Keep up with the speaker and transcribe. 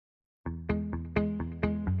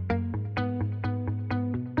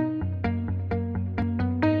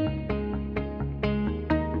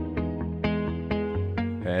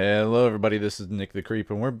Hello everybody, this is Nick the Creep,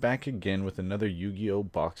 and we're back again with another Yu-Gi-Oh!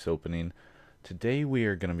 Box opening. Today we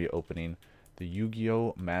are going to be opening the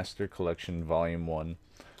Yu-Gi-Oh! Master Collection Volume 1.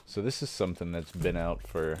 So this is something that's been out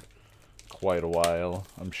for quite a while,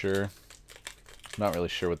 I'm sure. Not really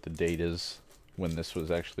sure what the date is when this was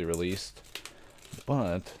actually released,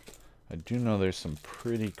 but I do know there's some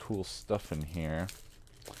pretty cool stuff in here,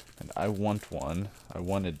 and I want one. I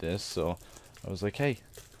wanted this, so I was like, hey,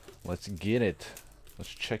 let's get it.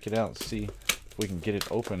 Let's check it out, see if we can get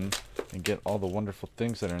it open and get all the wonderful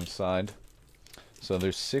things that are inside. So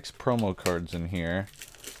there's 6 promo cards in here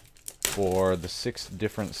for the 6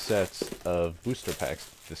 different sets of booster packs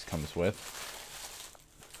this comes with.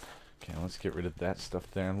 Okay, let's get rid of that stuff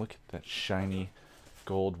there and look at that shiny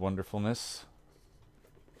gold wonderfulness.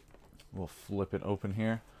 We'll flip it open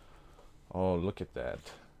here. Oh, look at that.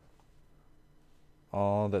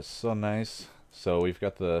 Oh, that's so nice. So we've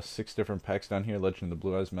got the 6 different packs down here. Legend of the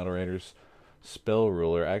Blue Eyes Metal Raiders, Spell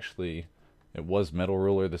Ruler. Actually, it was Metal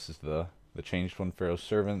Ruler. This is the changed one. Pharaoh's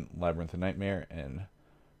Servant, Labyrinth of Nightmare, and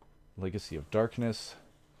Legacy of Darkness.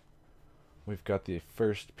 We've got the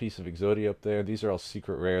first piece of Exodia up there. These are all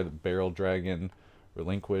secret rare. The Barrel Dragon,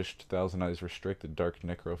 Relinquished, Thousand Eyes Restricted, Dark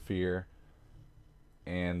Necrofear,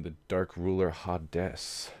 and the Dark Ruler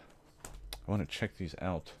Hades. I want to check these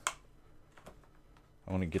out.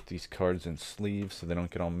 I want to get these cards in sleeves so they don't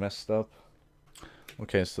get all messed up.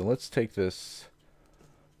 Okay, so let's take this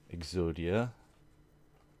Exodia.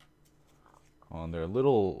 Oh, and they're a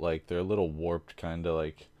little warped, kind of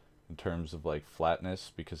like in terms of like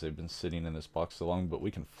flatness because they've been sitting in this box so long, but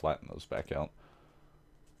we can flatten those back out.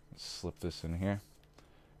 Let's slip this in here.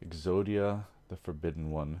 Exodia, the Forbidden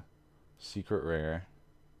One, secret rare.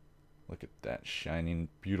 Look at that shining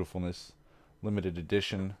beautifulness, limited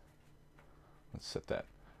edition. Let's set that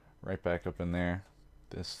right back up in there.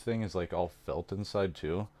 This thing is like all felt inside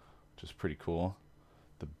too, which is pretty cool.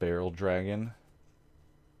 The Barrel Dragon.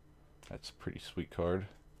 That's a pretty sweet card.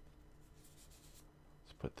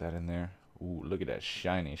 Let's put that in there. Ooh, look at that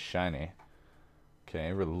shiny, shiny.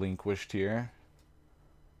 Okay, Relinquished here.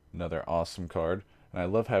 Another awesome card. And I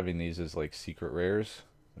love having these as like secret rares.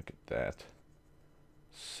 Look at that.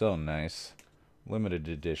 So nice. Limited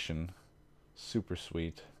edition. Super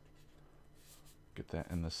sweet. Get that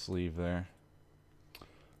in the sleeve there.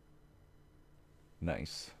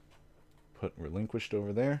 Nice. Put Relinquished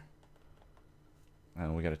over there.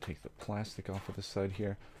 And we got to take the plastic off of this side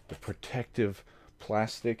here. The protective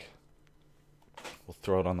plastic. We'll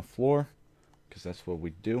throw it on the floor because that's what we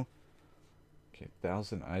do. Okay,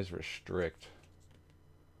 Thousand Eyes Restrict.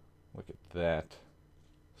 Look at that.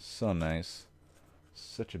 So nice.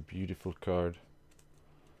 Such a beautiful card.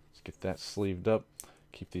 Let's get that sleeved up.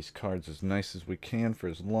 Keep these cards as nice as we can for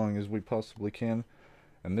as long as we possibly can.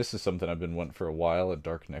 And this is something I've been wanting for a while, a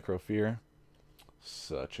Dark Necrofear.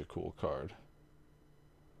 Such a cool card.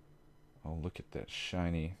 Oh, look at that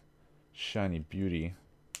shiny, shiny beauty.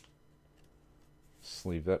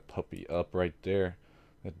 Sleeve that puppy up right there.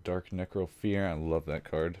 That Dark Necrofear, I love that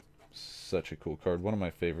card. Such a cool card. One of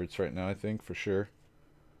my favorites right now, I think, for sure.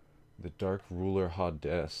 The Dark Ruler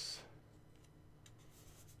Hades.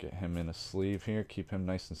 Get him in a sleeve here. Keep him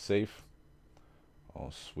nice and safe. Oh,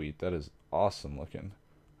 sweet. That is awesome looking.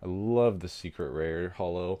 I love the secret rare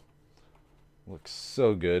holo. Looks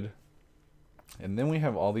so good. And then we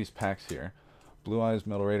have all these packs here. Blue Eyes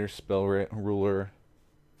Metal Raider, Spell Ruler,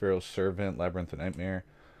 Pharaoh's Servant, Labyrinth of Nightmare,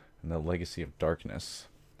 and the Legacy of Darkness.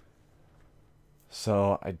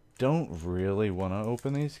 So I don't really want to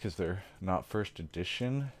open these because they're not first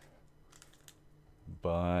edition.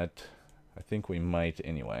 But I think we might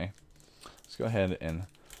anyway. Let's go ahead and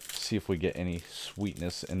see if we get any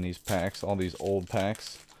sweetness in these packs. All these old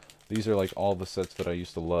packs. These are like all the sets that I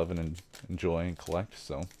used to love and enjoy and collect.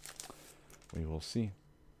 So we will see.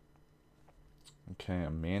 Okay, a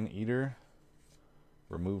Man-Eater.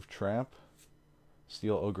 Remove Trap.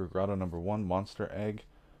 Steel Ogre Grotto #1. Monster Egg.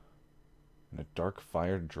 And a Dark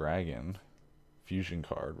Fire Dragon. Fusion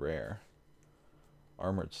card. Rare.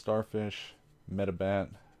 Armored Starfish.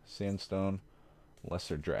 Metabat. Sandstone,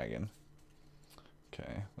 Lesser Dragon.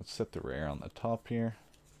 Okay, let's set the rare on the top here.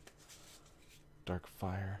 Dark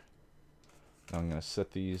Fire. Now I'm going to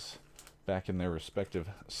set these back in their respective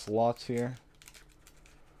slots here.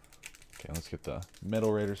 Okay, let's get the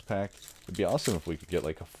Metal Raiders pack. It'd be awesome if we could get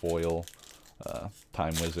like a foil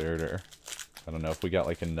Time Wizard, or I don't know, if we got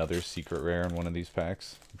like another secret rare in one of these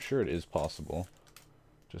packs. I'm sure it is possible,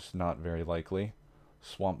 just not very likely.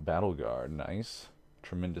 Swamp Battle Guard, nice.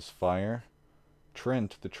 Tremendous Fire,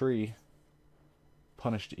 Trent the Tree,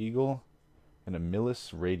 Punished Eagle, and a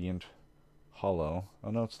Millis Radiant holo. Oh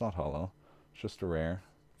no, it's not holo. It's just a rare.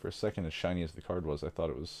 For a second, as shiny as the card was, I thought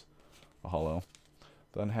it was a holo.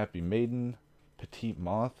 The Unhappy Maiden, Petite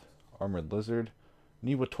Moth, Armored Lizard,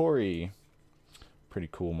 Niwatori. Pretty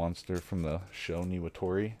cool monster from the show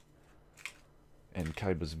Niwatori. In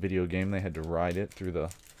Kaiba's video game, they had to ride it through the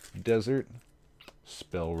desert.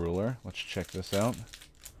 Spell Ruler. Let's check this out.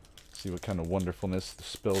 See what kind of wonderfulness the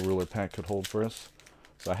Spell Ruler pack could hold for us.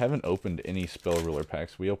 So I haven't opened any Spell Ruler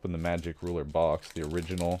packs. We opened the Magic Ruler box, the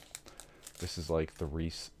original. This is like the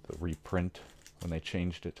reprint when they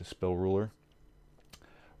changed it to Spell Ruler.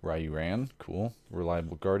 Ryuran, cool.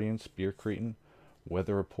 Reliable Guardian, Spear Cretin,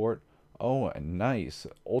 Weather Report. Oh, and nice.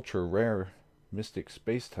 Ultra rare Mystic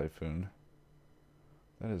Space Typhoon.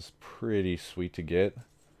 That is pretty sweet to get.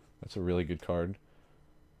 That's a really good card.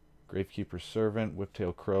 Gravekeeper's Servant,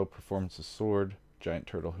 Whiptail Crow, Performance's Sword, Giant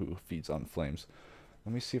Turtle who feeds on flames.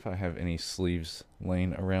 Let me see if I have any sleeves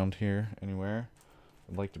laying around here anywhere.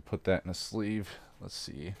 I'd like to put that in a sleeve. Let's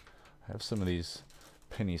see. I have some of these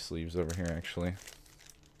penny sleeves over here actually.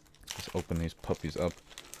 Let's open these puppies up.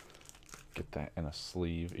 Get that in a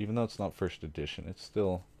sleeve. Even though it's not first edition, it's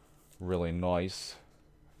still really nice.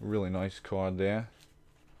 Really nice card there.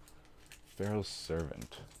 Pharaoh's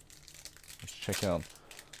Servant. Let's check out.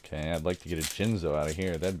 Okay, I'd like to get a Jinzo out of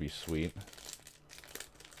here. That'd be sweet.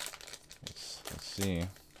 Let's see.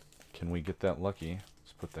 Can we get that lucky?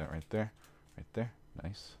 Let's put that right there. Right there.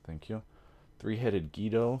 Nice. Thank you. Three-Headed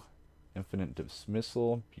Guido. Infinite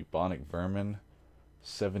Dismissal. Bubonic Vermin.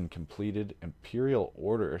 7 completed. Imperial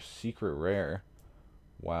Order. Secret Rare.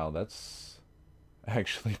 Wow, that's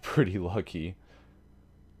actually pretty lucky.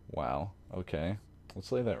 Wow. Okay.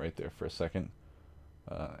 Let's lay that right there for a second.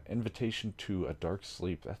 Invitation to a Dark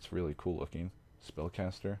Sleep. That's really cool looking.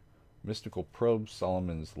 Spellcaster. Mystical Probe.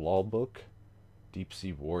 Solomon's Law Book. Deep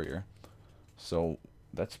Sea Warrior. So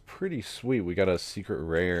that's pretty sweet. We got a secret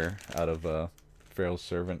rare out of Pharaoh's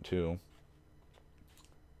Servant too.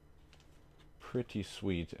 Pretty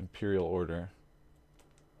sweet. Imperial Order.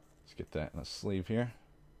 Let's get that in a sleeve here.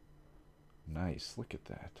 Nice. Look at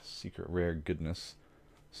that. Secret rare goodness.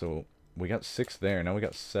 So we got 6 there. Now we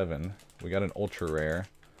got 7. We got an ultra rare.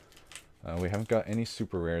 We haven't got any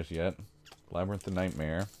super rares yet. Labyrinth of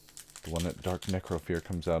Nightmare. The one that Dark Necrofear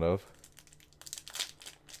comes out of.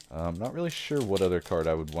 I'm not really sure what other card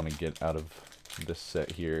I would want to get out of this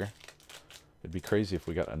set here. It'd be crazy if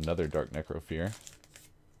we got another Dark Necrofear.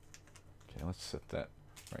 Okay, let's set that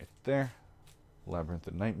right there. Labyrinth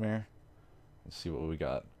of Nightmare. Let's see what we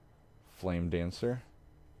got. Flame Dancer.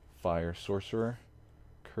 Fire Sorcerer.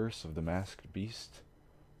 Curse of the Masked Beast.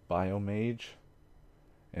 Biomage.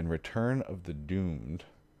 And Return of the Doomed.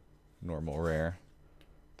 Normal rare.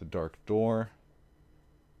 The Dark Door.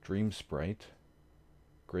 Dream Sprite.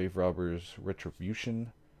 Grave Robber's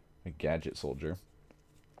Retribution. A Gadget Soldier.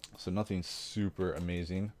 So nothing super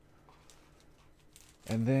amazing.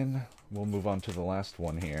 And then we'll move on to the last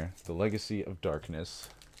one here. The Legacy of Darkness.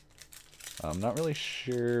 I'm not really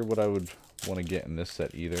sure what I would want to get in this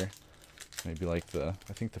set either. Maybe like I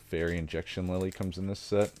think the Fairy Injection Lily comes in this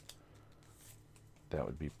set. That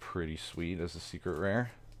would be pretty sweet as a secret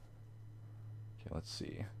rare. Okay, let's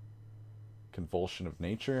see. Convulsion of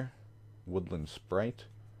Nature. Woodland Sprite.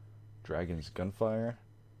 Dragon's Gunfire.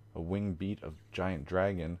 A Wing Beat of Giant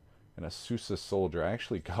Dragon. And a Susa Soldier. I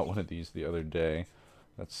actually got one of these the other day.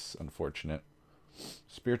 That's unfortunate.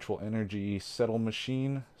 Spiritual Energy Settle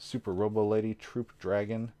Machine. Super Robo Lady. Troop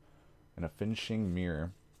Dragon. And a Finishing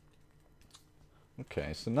Mirror.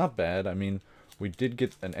 Okay, so not bad. I mean, we did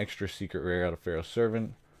get an extra secret rare out of Pharaoh's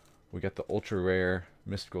Servant. We got the ultra rare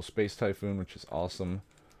Mystical Space Typhoon, which is awesome.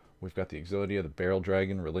 We've got the Exodia, the Barrel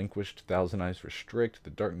Dragon, Relinquished, Thousand Eyes Restrict,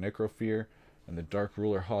 the Dark Necrofear, and the Dark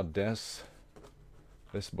Ruler Hades.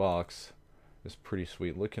 This box is pretty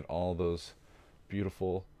sweet. Look at all those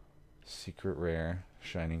beautiful secret rare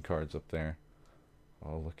shining cards up there.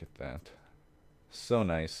 Oh, look at that. So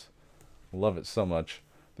nice. Love it so much.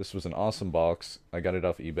 This was an awesome box. I got it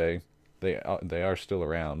off eBay. They are still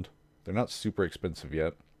around. They're not super expensive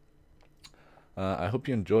yet. I hope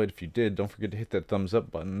you enjoyed. If you did, don't forget to hit that thumbs up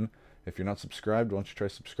button. If you're not subscribed, why don't you try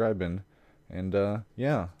subscribing? And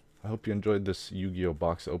yeah, I hope you enjoyed this Yu-Gi-Oh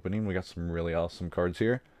box opening. We got some really awesome cards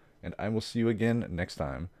here. And I will see you again next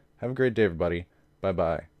time. Have a great day, everybody.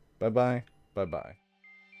 Bye-bye. Bye-bye. Bye-bye.